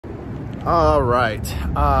All right,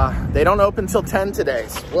 they don't open till 10 today.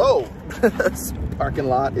 Whoa, this parking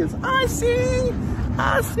lot is icy,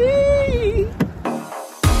 icy.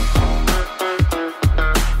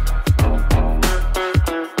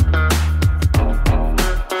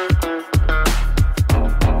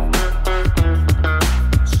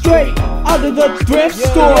 Straight out of the thrift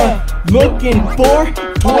store, looking for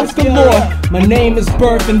toys galore. My name is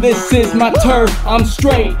Burf and this is my turf. I'm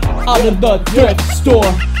straight out of the thrift store.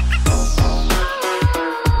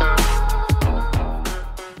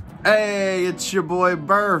 Hey, it's your boy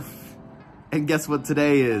Burf. And guess what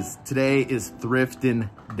today is? Today is thrifting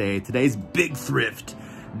day. Today's big thrift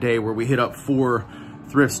day where we hit up 4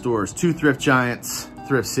 thrift stores, 2 Thrift Giants,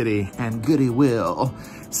 Thrift City, and Goodwill.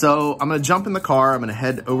 So I'm gonna jump in the car, I'm gonna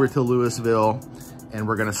head over to Lewisville, and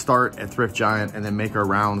we're gonna start at Thrift Giant and then make our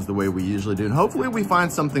rounds the way we usually do. And hopefully we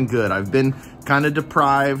find something good. I've been kind of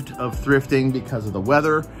deprived of thrifting because of the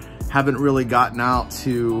weather. Haven't really gotten out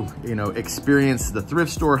to, experience the thrift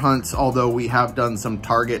store hunts, although we have done some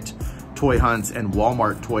Target toy hunts and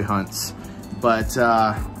Walmart toy hunts. But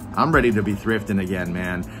I'm ready to be thrifting again,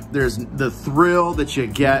 man. There's the thrill that you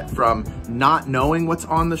get from not knowing what's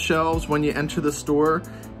on the shelves when you enter the store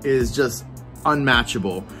is just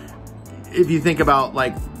unmatchable. If you think about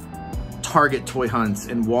like Target toy hunts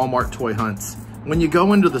and Walmart toy hunts, when you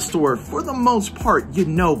go into the store, for the most part, you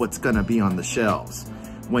know what's gonna be on the shelves.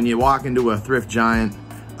 When you walk into a Thrift Giant,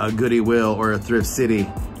 a Goodwill, or a Thrift City,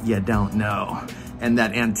 you don't know. And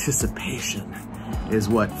that anticipation is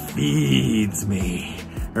what feeds me,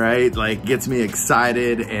 right? Like gets me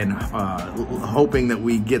excited and hoping that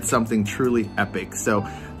we get something truly epic. So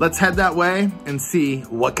let's head that way and see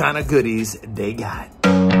what kind of goodies they got.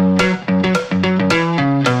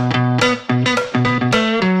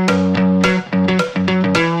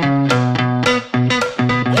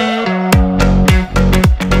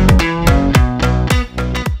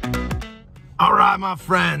 My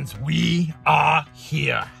friends, we are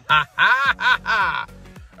here. All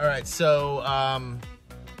right, so I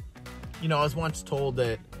was once told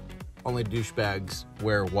that only douchebags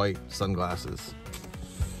wear white sunglasses.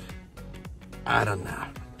 I don't know.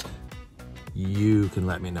 You can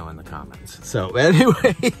let me know in the comments. So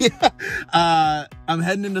anyway, I'm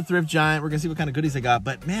heading into Thrift Giant. We're gonna see what kind of goodies I got.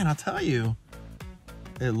 But man, I'll tell you,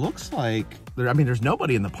 it looks like there's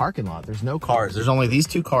nobody in the parking lot. There's no cars. There's only these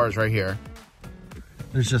 2 cars right here.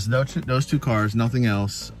 There's just those 2 cars, nothing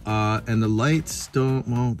else. And the lights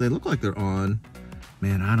well, they look like they're on.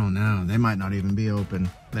 Man, I don't know. They might not even be open.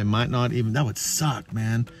 They might not even, that would suck,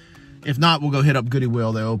 man. If not, we'll go hit up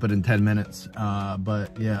Goodwill. They open in 10 minutes.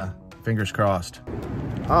 But yeah, fingers crossed.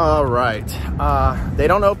 All right, they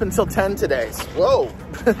don't open till 10 today. Whoa,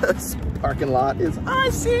 this parking lot is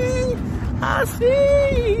icy,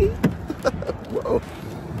 icy. Whoa.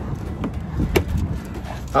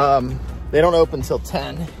 They don't open till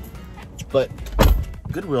 10, but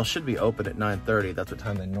Goodwill should be open at 9:30. That's what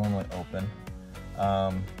time they normally open.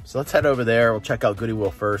 So let's head over there. We'll check out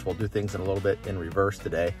Goodwill first. We'll do things in a little bit in reverse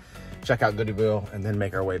today. Check out Goodwill and then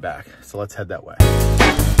make our way back. So let's head that way.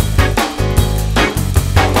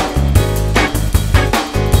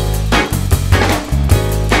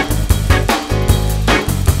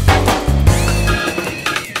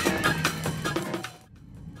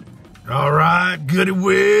 All right,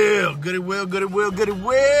 Goodwill, Goodwill, Goodwill,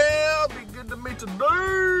 Goodwill. Be good to me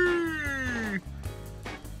today.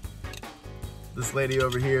 This lady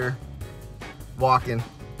over here walking,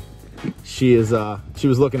 she was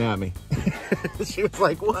looking at me. She was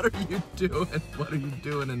like, what are you doing? What are you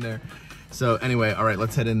doing in there? So anyway, all right,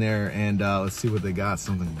 let's head in there and let's see what they got,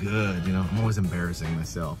 something good. I'm always embarrassing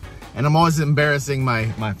myself. And I'm always embarrassing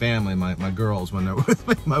my family, my girls when they're with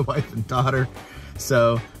me, my wife and daughter.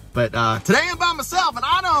 So, but today I'm by myself and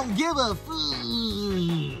I don't give a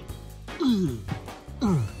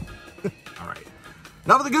All right,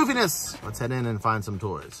 enough of the goofiness. Let's head in and find some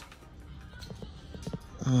toys.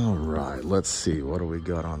 All right, let's see. What do we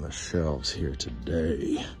got on the shelves here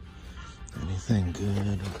today? Anything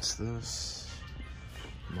good? What's this?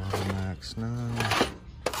 Model Max, no.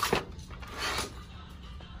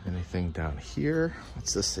 Anything down here?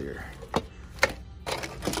 What's this here?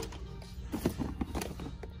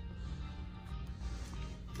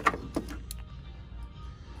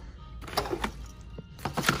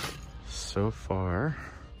 So far,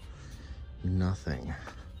 nothing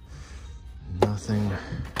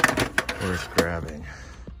worth grabbing.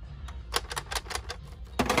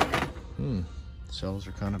 Shelves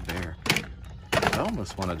are kind of bare. I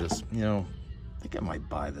almost want to just, I think I might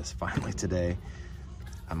buy this finally today.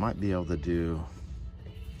 I might be able to do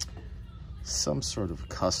some sort of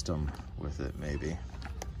custom with it, maybe.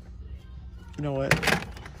 You know what?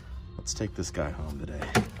 Let's take this guy home today.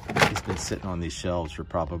 He's been sitting on these shelves for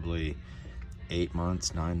probably 8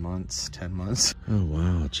 months, 9 months, 10 months. Oh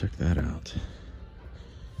wow, check that out.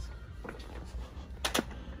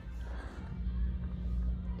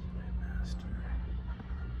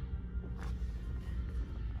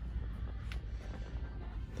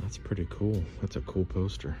 That's pretty cool. That's a cool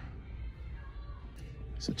poster.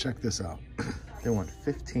 So check this out. They want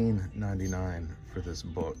 $15.99 for this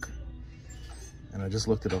book. And I just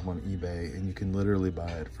looked it up on eBay, and you can literally buy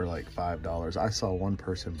it for like $5. I saw one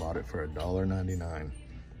person bought it for $1.99.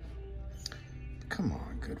 Come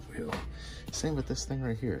on, Goodwill. Same with this thing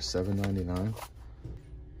right here, $7.99.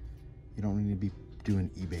 You don't need to be doing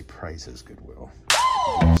eBay prices, Goodwill.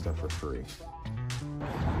 You get stuff for free.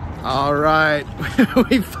 All right,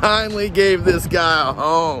 we finally gave this guy a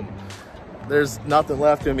home. There's nothing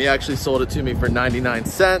left to him. He actually sold it to me for 99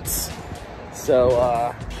 cents.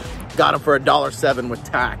 So, got him for $1.07 with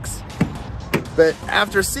tax. But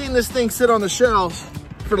after seeing this thing sit on the shelves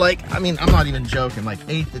for like, I mean, I'm not even joking, like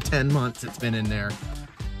 8 to 10 months it's been in there.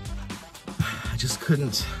 I just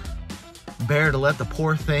couldn't bear to let the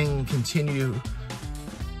poor thing continue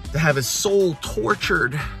to have his soul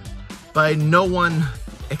tortured by no one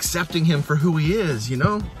accepting him for who he is, you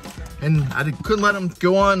know? And I couldn't let him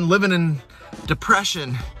go on living in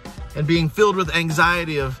depression and being filled with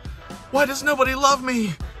anxiety of, why does nobody love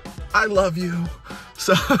me? I love you.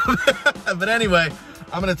 So, but anyway,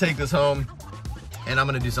 I'm gonna take this home and I'm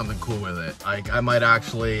gonna do something cool with it. I might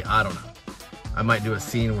actually, I don't know. I might do a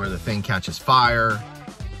scene where the thing catches fire.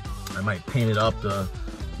 I might paint it up to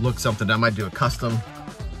look something. I might do a custom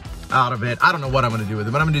out of it. I don't know what I'm gonna do with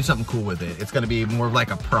it, but I'm gonna do something cool with it. It's gonna be more like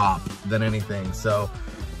a prop than anything. So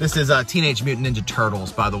this is Teenage Mutant Ninja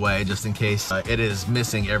Turtles, by the way, just in case it is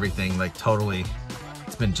missing everything, like totally.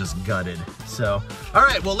 It's been just gutted. So, all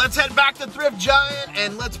right, well, let's head back to Thrift Giant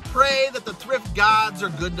and let's pray that the thrift gods are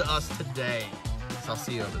good to us today. So I'll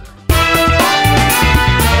see you over there.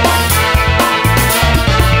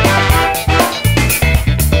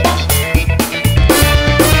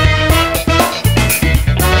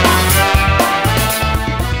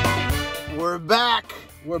 We're back.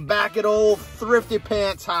 We're back at old Thrifty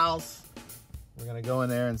Pants house. We're gonna go in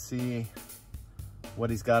there and see what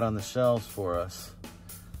he's got on the shelves for us.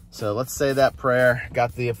 So let's say that prayer.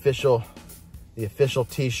 Got the official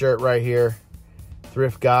t-shirt right here.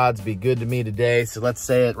 Thrift gods, be good to me today. So let's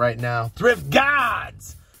say it right now. Thrift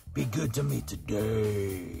gods, be good to me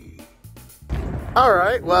today. All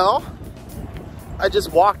right, well, I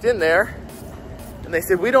just walked in there and they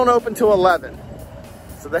said, we don't open till 11.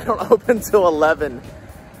 So they don't open till 11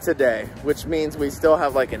 today, which means we still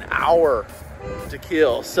have like an hour to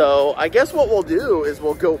kill. So I guess what we'll do is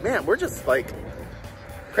we'll go, man, we're just like,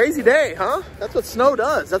 crazy day, huh? That's what snow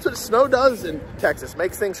does. That's what snow does in Texas,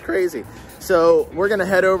 makes things crazy. So we're gonna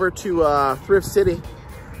head over to Thrift City.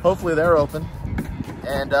 Hopefully they're open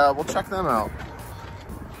and we'll check them out.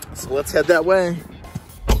 So let's head that way.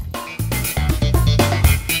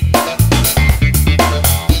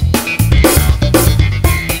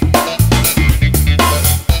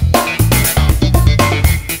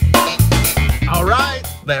 All right,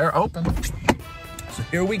 they're open. So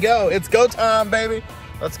here we go. It's go time, baby.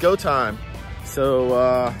 Let's go time. So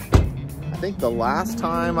I think the last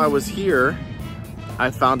time I was here,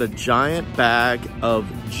 I found a giant bag of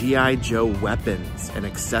G.I. Joe weapons and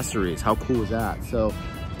accessories. How cool is that? So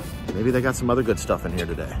maybe they got some other good stuff in here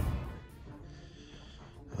today.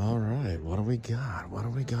 All right, what do we got? What do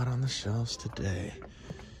we got on the shelves today?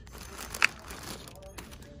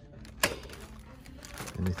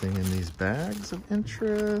 Anything in these bags of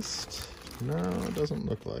interest? No, it doesn't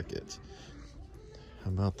look like it. How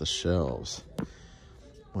about the shelves?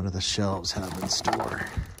 What do the shelves have in store?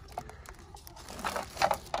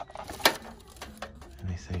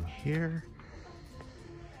 Anything here?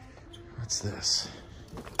 What's this?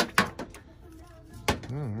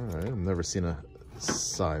 All right, I've never seen a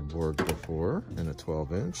Cyborg before in a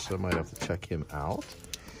 12-inch, so I might have to check him out.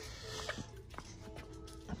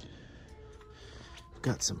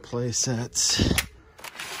 Got some play sets.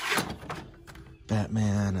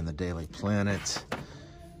 Batman and the Daily Planet.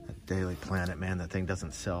 Daily Planet, man, that thing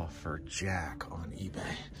doesn't sell for jack on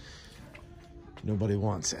eBay. Nobody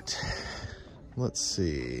wants it. Let's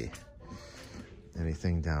see.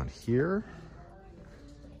 Anything down here?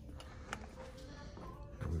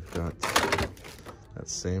 We've got that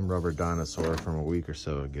same rubber dinosaur from a week or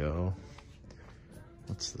so ago.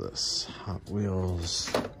 What's this? Hot Wheels.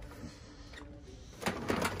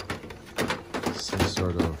 Some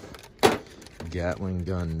sort of Gatling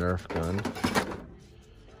gun, Nerf gun.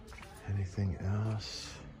 Anything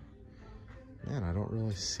else? Man, I don't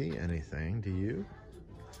really see anything. Do you?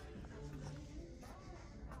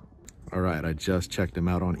 All right, I just checked him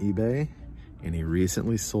out on eBay, and he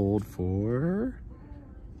recently sold for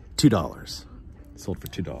 $2. Sold for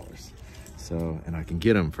 $2. So, and I can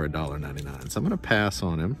get him for $1.99. So I'm gonna pass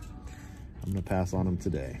on him. I'm gonna pass on him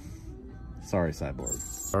today. Sorry,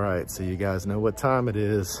 Cyborg. All right, so you guys know what time it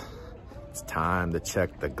is. It's time to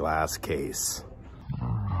check the glass case. All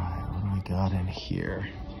right, what do we got in here?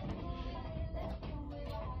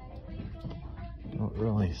 Don't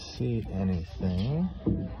really see anything.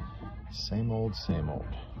 Same old, same old.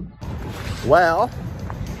 Well,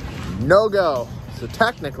 no go. So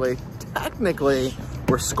technically,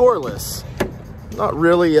 we're scoreless. Not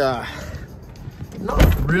really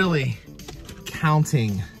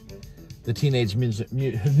counting the Teenage Mutant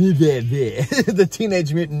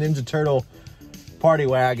Ninja Turtle party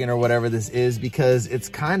wagon or whatever this is, because it's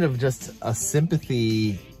kind of just a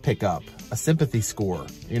sympathy pickup, a sympathy score,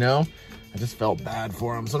 you know? I just felt bad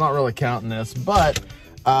for him, so I'm not really counting this, but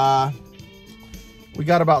we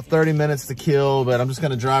got about 30 minutes to kill, but I'm just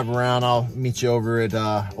gonna drive around. I'll meet you over at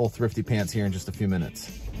old Thrifty Pants here in just a few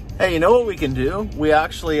minutes. Hey, you know what we can do? We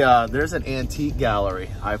actually, there's an antique gallery.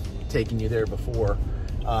 I've taken you there before.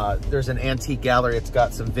 There's an antique gallery. It's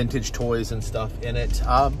got some vintage toys and stuff in it,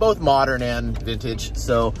 both modern and vintage.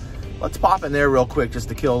 So let's pop in there real quick just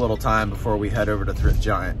to kill a little time before we head over to Thrift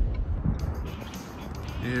Giant.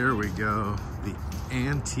 Here we go, the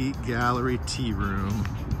antique gallery tea room.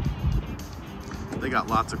 They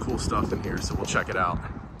got lots of cool stuff in here, so we'll check it out.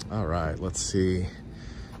 All right, let's see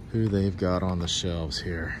who they've got on the shelves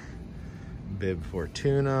here. Bib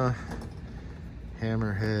Fortuna,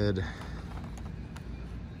 Hammerhead,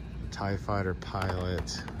 TIE Fighter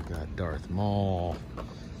Pilot, we got Darth Maul,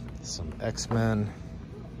 some X-Men.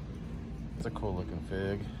 It's a cool looking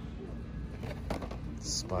fig.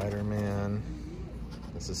 Spider-Man.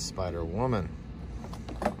 This is Spider-Woman.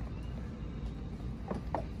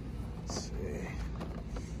 Let's see.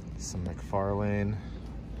 Some McFarlane.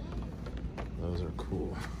 Those are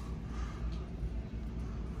cool.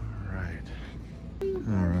 All right.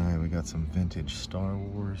 All right, we got some vintage Star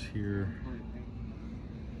Wars here.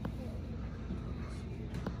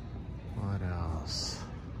 What else?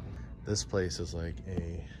 This place is like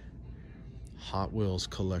a Hot Wheels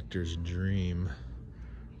collector's dream.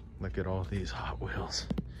 Look at all these Hot Wheels.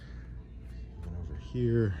 Even over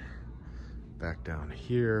here, back down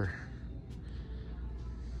here.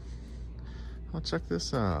 Oh, check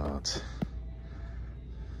this out.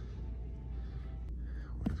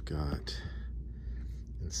 We've got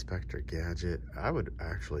Inspector Gadget. I would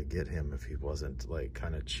actually get him if he wasn't like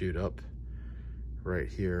kind of chewed up right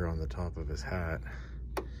here on the top of his hat,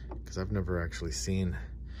 because I've never actually seen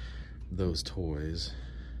those toys.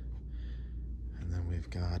 And then we've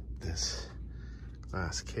got this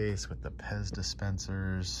glass case with the Pez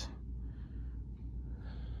dispensers,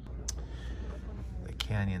 the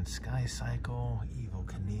Canyon Sky Cycle, Evel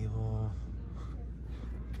Knievel,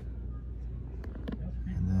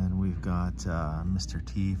 and then we've got Mr.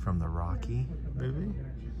 T from the Rocky movie.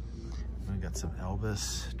 We've got some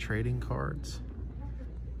Elvis trading cards.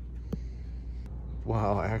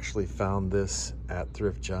 Wow, I actually found this at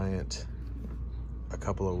Thrift Giant a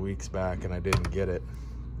couple of weeks back and I didn't get it.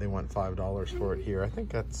 They want $5 for it here. I think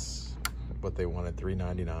that's what they wanted,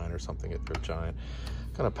 $3.99 or something at Thrift Giant.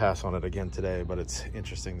 Gonna pass on it again today, but it's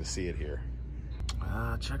interesting to see it here.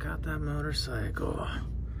 Check out that motorcycle. I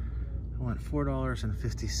went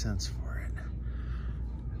 $4.50 for it.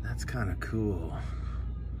 That's kind of cool.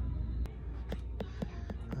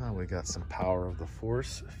 We got some Power of the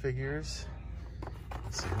Force figures.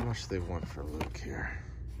 Let's see how much they want for Luke here.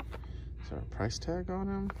 Is there a price tag on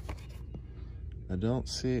him? I don't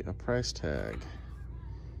see a price tag.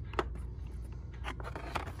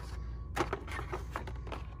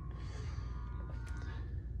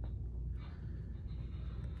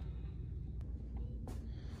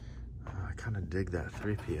 I kind of dig that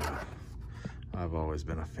 3PO. I've always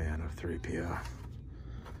been a fan of 3PO.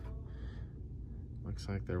 Looks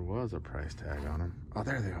like there was a price tag on them. Oh,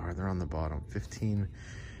 there they are. They're on the bottom.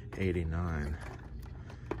 $15.89.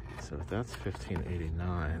 So if that's $15.89,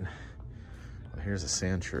 well, here's a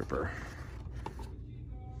Sand Trooper.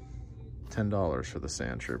 $10 for the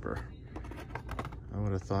Sand Trooper. I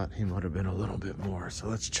would have thought he would have been a little bit more. So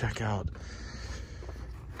let's check out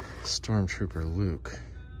Stormtrooper Luke.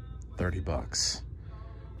 30 bucks.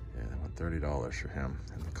 Yeah, they want $30 for him.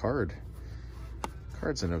 And the card's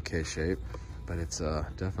in okay shape, but it's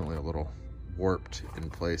definitely a little warped in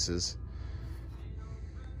places.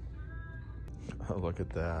 Oh, look at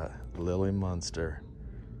that. Lily Munster.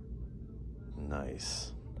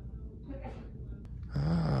 Nice.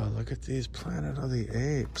 Oh, look at these Planet of the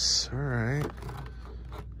Apes. All right.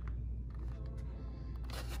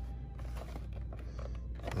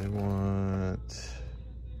 They want,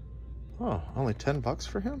 oh, only 10 bucks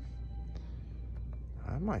for him?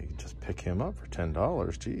 I might just pick him up for $10.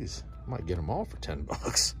 Jeez, I might get them all for 10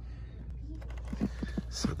 bucks.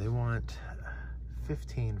 So they want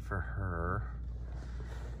 15 for her,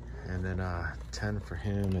 and then 10 for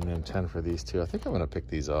him, and then 10 for these two. I think I'm gonna pick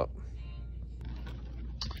these up.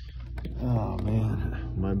 Oh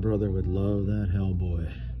man, my brother would love that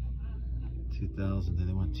Hellboy. 2000,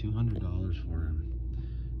 they want $200 for him.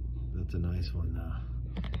 That's a nice one though.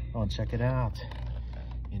 Oh, check it out.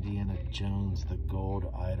 Indiana Jones, the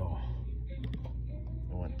Gold Idol.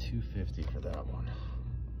 I want $250 for that one.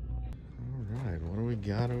 All right, what do we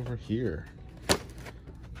got over here?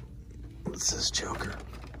 What's this Joker?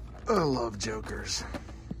 I love Jokers.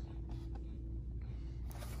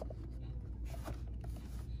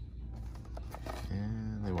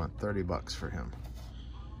 And they want 30 bucks for him.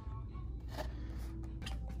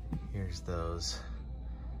 Here's those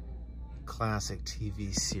classic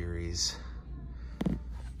TV series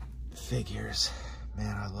figures.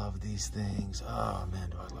 Man, I love these things. Oh man,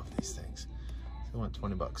 do I love these things. So I want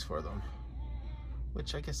 20 bucks for them,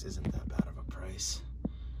 which I guess isn't that bad of a price.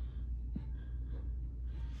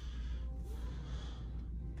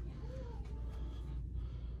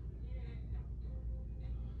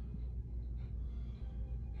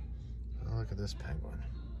 Oh, look at this penguin.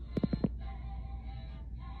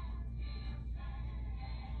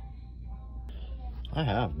 I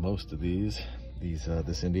have most of these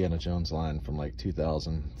this Indiana Jones line from like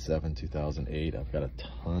 2007, 2008. I've got a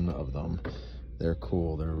ton of them. They're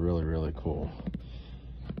cool. They're really, really cool.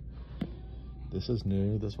 This is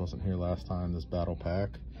new. This wasn't here last time, this battle pack.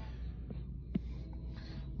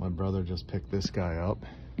 My brother just picked this guy up.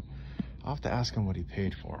 I'll have to ask him what he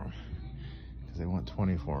paid for him, because they want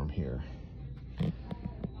 20 for him here.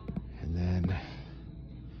 And then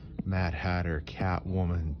Mad Hatter,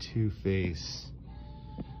 Catwoman, Two-Face.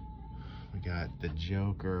 We got the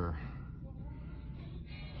Joker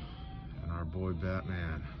and our boy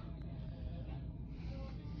Batman.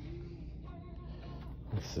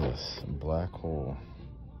 What's this? Black Hole.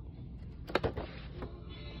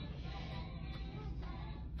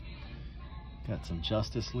 Got some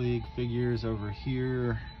Justice League figures over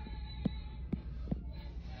here.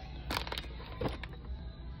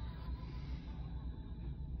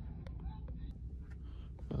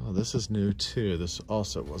 Oh, this is new too. This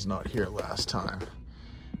also was not here last time.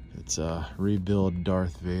 It's a rebuild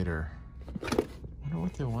Darth Vader. I wonder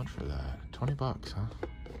what they want for that. 20 bucks, huh?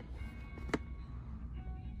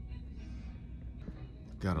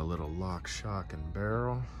 Got a little lock, shock, and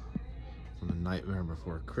barrel from The Nightmare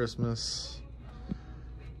Before Christmas.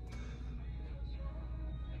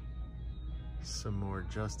 Some more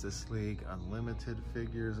Justice League Unlimited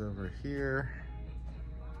figures over here.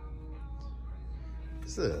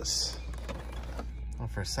 What's this? Well,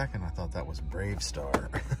 for a second I thought that was Brave Star.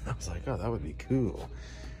 I was like, oh, that would be cool.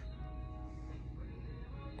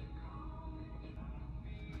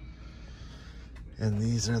 And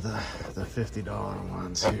these are the $50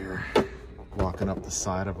 ones here. Walking up the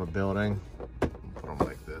side of a building. Put them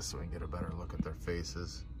like this so we can get a better look at their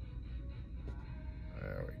faces.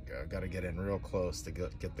 There we go. Got to get in real close to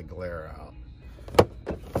get the glare out.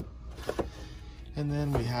 And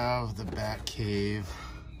then we have the Bat Cave,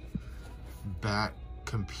 Bat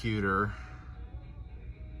Computer.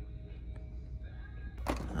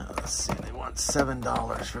 Let's see, they want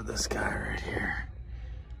 $7 for this guy right here.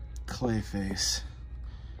 Clayface.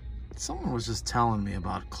 Someone was just telling me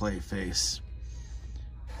about Clayface.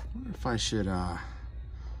 I wonder if I should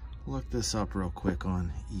look this up real quick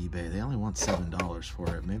on eBay. They only want $7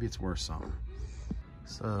 for it. Maybe it's worth something.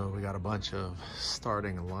 So we got a bunch of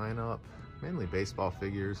starting lineup, mainly baseball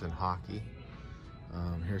figures and hockey.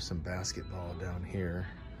 Here's some basketball down here.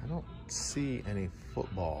 I don't see any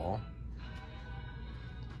football.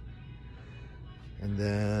 And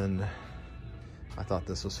then I thought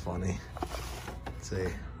this was funny. It's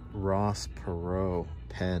a Ross Perot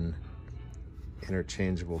pen,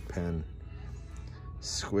 interchangeable pen.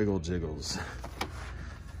 Squiggle Jiggles.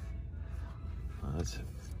 That's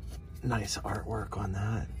nice artwork on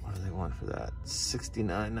that. What do they want for that?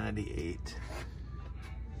 $69.98.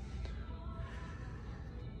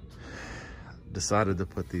 Decided to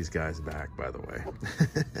put these guys back, by the way.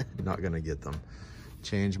 Not gonna get them.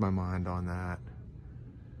 Changed my mind on that.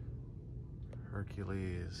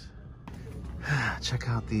 Hercules. Check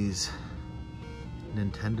out these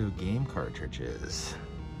Nintendo game cartridges.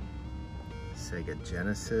 Sega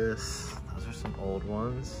Genesis. Those are some old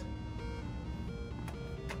ones.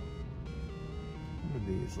 What are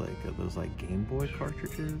these, like, are those like Game Boy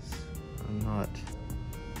cartridges? I'm not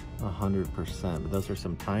 100%, but those are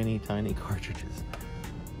some tiny, tiny cartridges.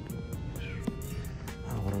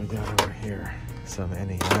 Oh, what do we got over here? Some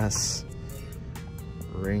NES,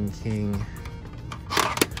 Ring King,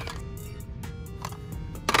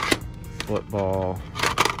 football,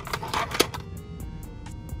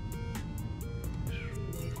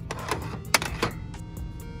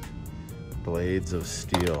 Blades of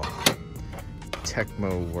Steel,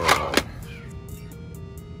 Tecmo World,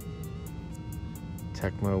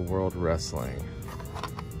 Tecmo World Wrestling.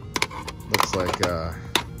 Looks like,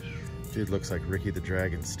 dude looks like Ricky the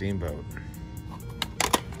Dragon Steamboat.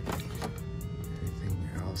 Anything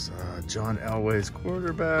else? John Elway's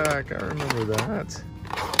quarterback. I remember that.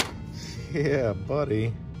 Yeah,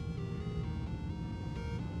 buddy.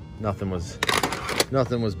 Nothing was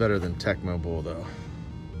better than Tecmo Bowl though.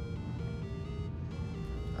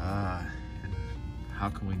 And how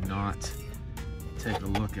can we not take a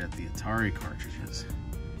look at the Atari cartridges?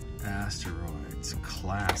 Asteroids,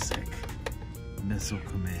 Classic, Missile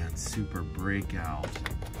Command, Super Breakout,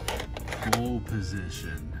 Pole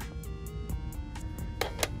Position,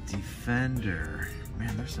 Defender.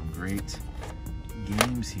 Man, there's some great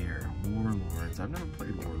games here. Warlords. I've never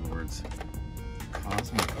played Warlords.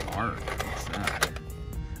 Cosmic Arc. What's that?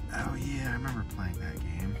 Oh yeah, I remember playing that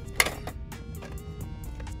game.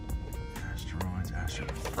 Asteroids,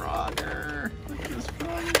 Frogger. Look at this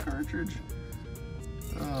Frogger cartridge.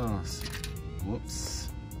 Oh, whoops.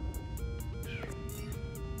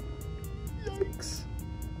 Yikes.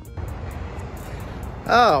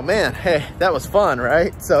 Oh man, hey, that was fun,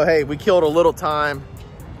 right? So hey, we killed a little time.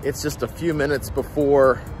 It's just a few minutes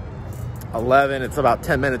before 11. It's about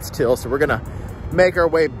 10 minutes till, so we're gonna make our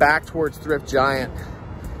way back towards Thrift Giant.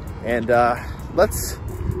 And let's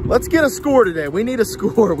get a score today. We need a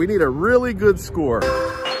score. We need a really good score.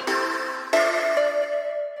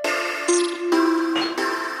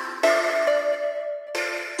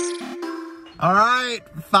 All right,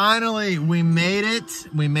 finally, we made it.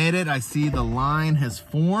 We made it. I see the line has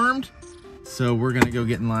formed. So we're gonna go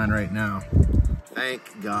get in line right now.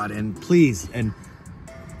 Thank God, and please, and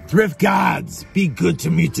Thrift Gods, be good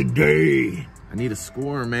to me today. I need a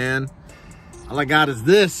score, man. All I got is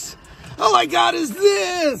this. All I got is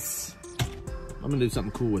this. I'm gonna do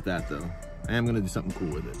something cool with that though. I am gonna do something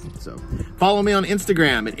cool with it. So follow me on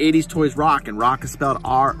Instagram at 80s Toys Rock, and rock is spelled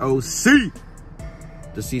R-O-C,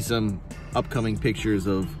 to see some upcoming pictures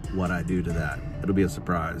of what I do to that. It'll be a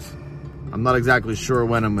surprise. I'm not exactly sure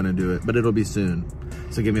when I'm gonna do it, but it'll be soon.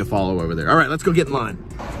 So give me a follow over there. All right, let's go get in line.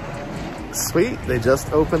 Sweet, they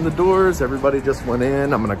just opened the doors. Everybody just went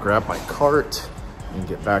in. I'm gonna grab my cart and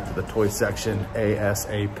get back to the toy section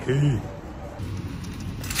ASAP.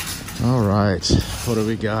 All right, what do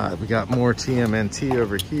we got? We got more TMNT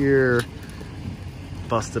over here.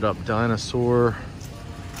 Busted up dinosaur.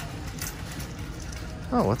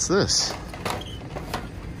 Oh, what's this?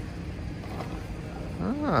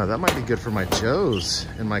 Ah, that might be good for my Joes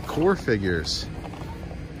and my core figures.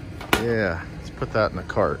 Yeah, let's put that in the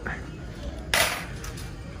cart.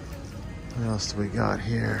 What else do we got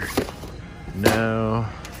here? No.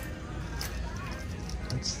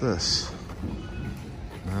 What's this?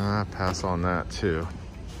 Ah, pass on that too.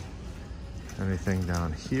 Anything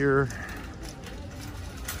down here?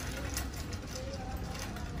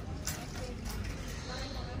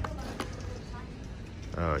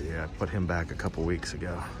 Oh yeah, I put him back a couple weeks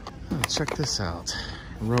ago. Oh, check this out.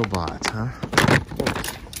 Robot, huh?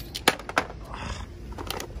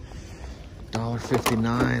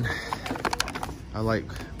 $1.59. I like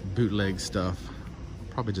bootleg stuff.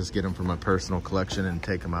 Probably just get them for my personal collection and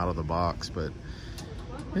take them out of the box, but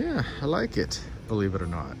yeah, I like it, believe it or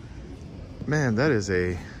not. Man, that is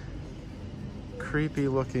a creepy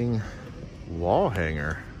looking wall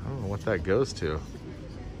hanger. I don't know what that goes to.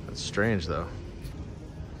 That's strange though.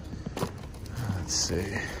 Let's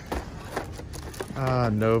see.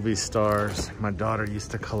 Novi stars. My daughter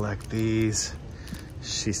used to collect these.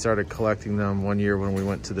 She started collecting them one year when we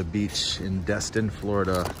went to the beach in Destin,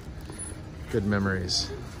 Florida. Good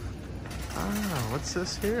memories. Ah, what's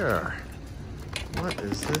this here? What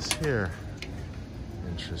is this here?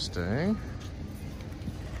 Interesting.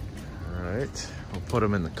 All right, we'll put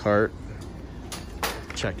him in the cart.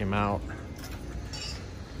 Check him out.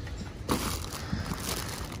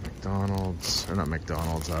 McDonald's, or not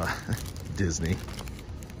McDonald's, Disney.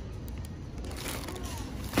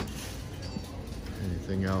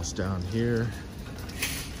 Anything else down here?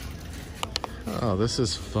 Oh, this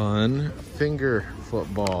is fun. Finger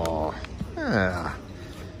football. Yeah.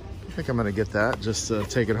 I think I'm gonna get that, just to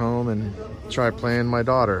take it home and try playing my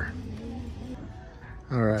daughter.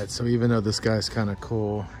 All right, so even though this guy's kind of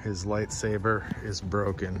cool, his lightsaber is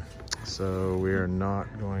broken. So we are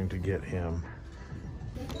not going to get him.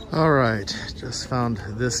 All right, just found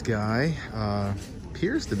this guy.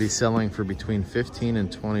 Appears to be selling for between $15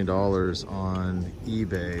 and $20 on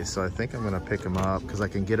eBay. So I think I'm gonna pick him up because I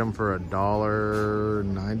can get him for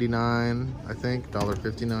 $1.99, I think,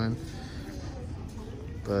 $1.59.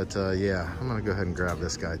 But yeah, I'm gonna go ahead and grab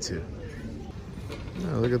this guy too.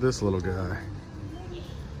 Oh, look at this little guy.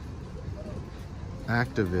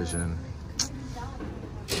 Activision.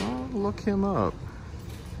 Oh, look him up.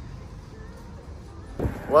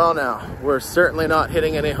 Well, now, we're certainly not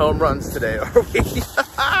hitting any home runs today, are we?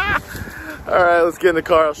 All right, let's get in the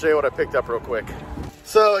car. I'll show you what I picked up real quick.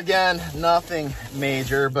 So again, nothing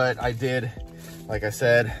major, but I did, like I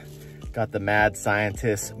said, got the Mad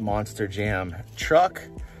Scientist Monster Jam truck,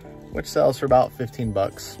 which sells for about 15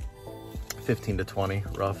 bucks. 15 to 20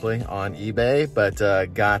 roughly on eBay, but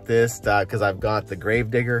got this because I've got the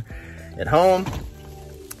Gravedigger at home,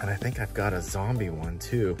 and I think I've got a zombie one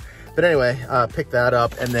too. But anyway, picked that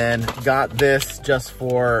up, and then got this just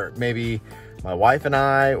for maybe my wife and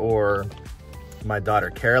I, or my daughter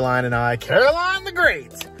Caroline and I. Caroline the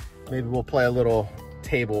Great! Maybe we'll play a little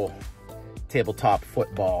tabletop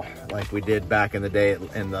football like we did back in the day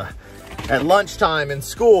at lunchtime in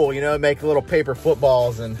school, you know, make little paper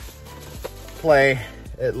footballs and play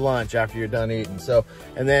at lunch after you're done eating. So,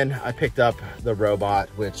 and then I picked up the robot,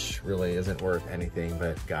 which really isn't worth anything,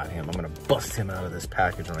 but got him. I'm gonna bust him out of this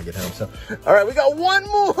package when I get home. So, all right, we got one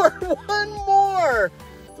more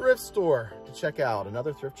thrift store to check out.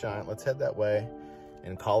 Another Thrift Giant. Let's head that way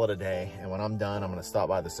and call it a day. And when I'm done, I'm gonna stop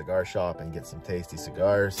by the cigar shop and get some tasty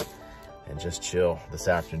cigars and just chill this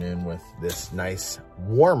afternoon with this nice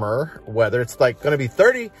warmer weather. It's like gonna be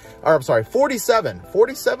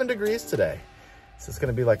 47 degrees today. So it's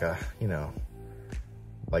gonna be like a, you know,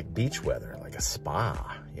 like beach weather, like a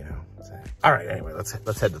spa, you know. So, all right, anyway, let's head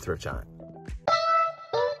to Thrift Giant.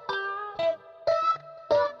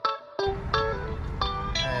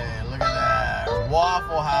 Hey, look at that.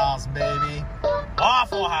 Waffle House, baby.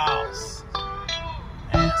 Waffle House.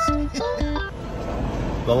 Nasty.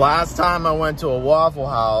 The last time I went to a Waffle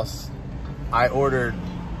House, I ordered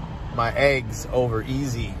my eggs over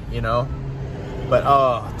easy, you know? But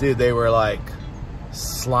oh, dude, they were like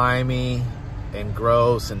slimy and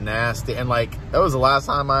gross and nasty. And like, that was the last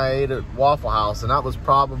time I ate at Waffle House, and that was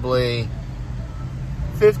probably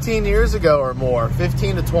 15 years ago or more.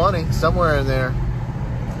 15 to 20, somewhere in there.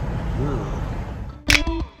 Ooh.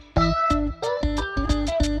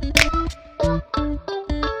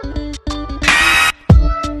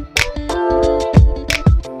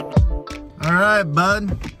 All right,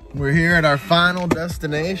 bud, we're here at our final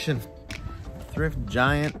destination. Thrift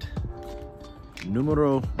Giant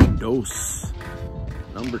numero dos,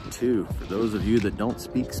 number 2, for those of you that don't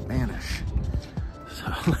speak Spanish.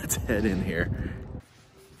 So let's head in here.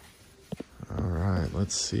 All right,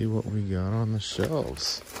 let's see what we got on the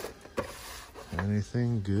shelves.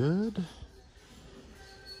 Anything good?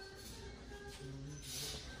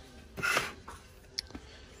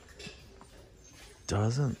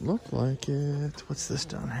 Doesn't look like it. What's this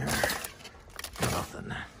down here?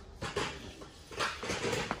 Nothing.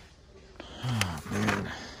 Oh man,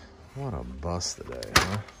 what a bust today,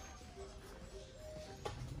 huh?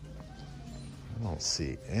 I don't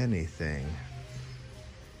see anything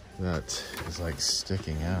that is like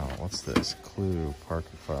sticking out. What's this? Clue,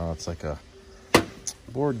 parking file. Oh, it's like a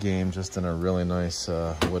board game just in a really nice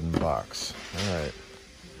wooden box. All right.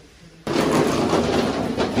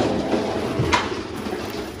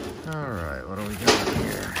 All right, what do we got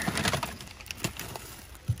here?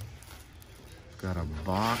 Got a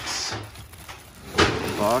box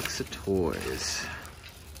of toys.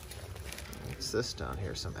 What's this down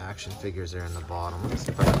here? Some action figures there in the bottom. Let's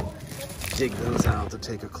see if I can dig those out to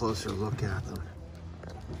take a closer look at them.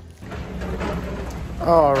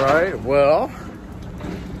 All right, well,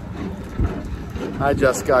 I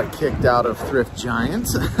just got kicked out of Thrift Giant.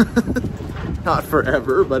 Not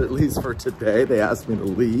forever, but at least for today. They asked me to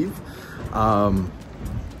leave. I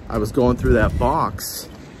was going through that box,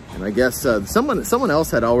 and I guess someone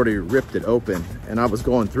else had already ripped it open, and I was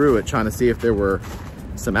going through it trying to see if there were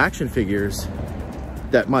some action figures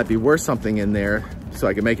that might be worth something in there so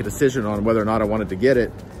I could make a decision on whether or not I wanted to get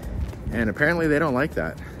it. And apparently they don't like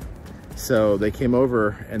that. So they came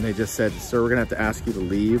over and they just said, sir, we're gonna have to ask you to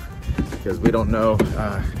leave because we don't know,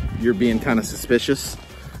 you're being kind of suspicious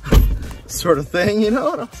sort of thing, you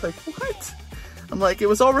know? And I was like, what? I'm like, it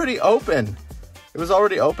was already open. It was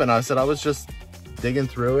already open. I said, I was just digging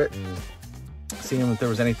through it and seeing if there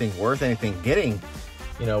was anything worth anything getting,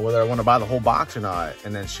 you know, whether I want to buy the whole box or not.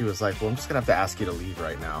 And then she was like, well, I'm just gonna have to ask you to leave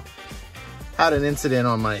right now. Had an incident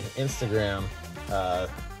on my Instagram a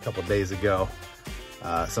couple days ago.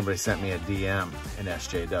 Somebody sent me a DM in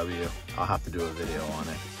SJW. I'll have to do a video on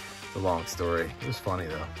it. It's a long story. It was funny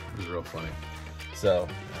though. It was real funny. So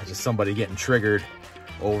just somebody getting triggered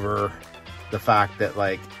over the fact that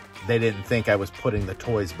like they didn't think I was putting the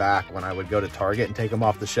toys back when I would go to Target and take them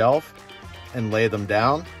off the shelf and lay them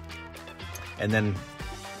down and then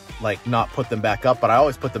like not put them back up. But I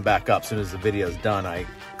always put them back up as soon as the video's done. I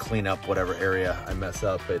clean up whatever area I mess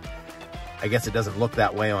up, but I guess it doesn't look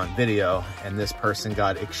that way on video. And this person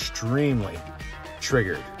got extremely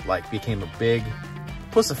triggered, like became a big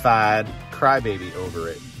pussified crybaby over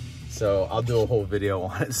it. So I'll do a whole video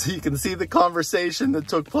on it so you can see the conversation that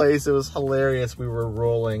took place. It was hilarious. We were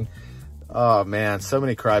rolling. Oh man, so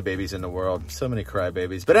many crybabies in the world. So many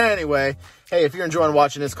crybabies. But anyway, hey, if you're enjoying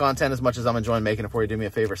watching this content as much as I'm enjoying making it for you, do me a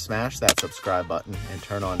favor, smash that subscribe button and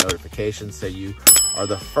turn on notifications so you are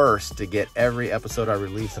the first to get every episode I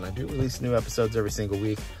release. And I do release new episodes every single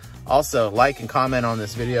week. Also, like and comment on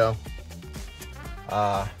this video.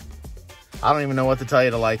 I don't even know what to tell you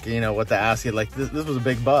to like, you know, what to ask you. Like this was a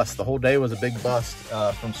big bust. The whole day was a big bust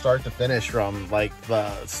from start to finish, from like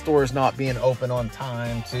the stores not being open on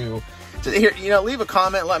time to here, you know, leave a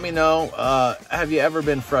comment. Let me know. Have you ever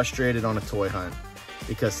been frustrated on a toy hunt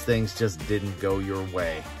because things just didn't go your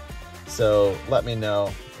way? So let me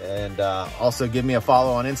know. And also give me a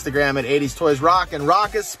follow on Instagram at 80s Toys Rock, and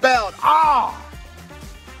rock is spelled R-O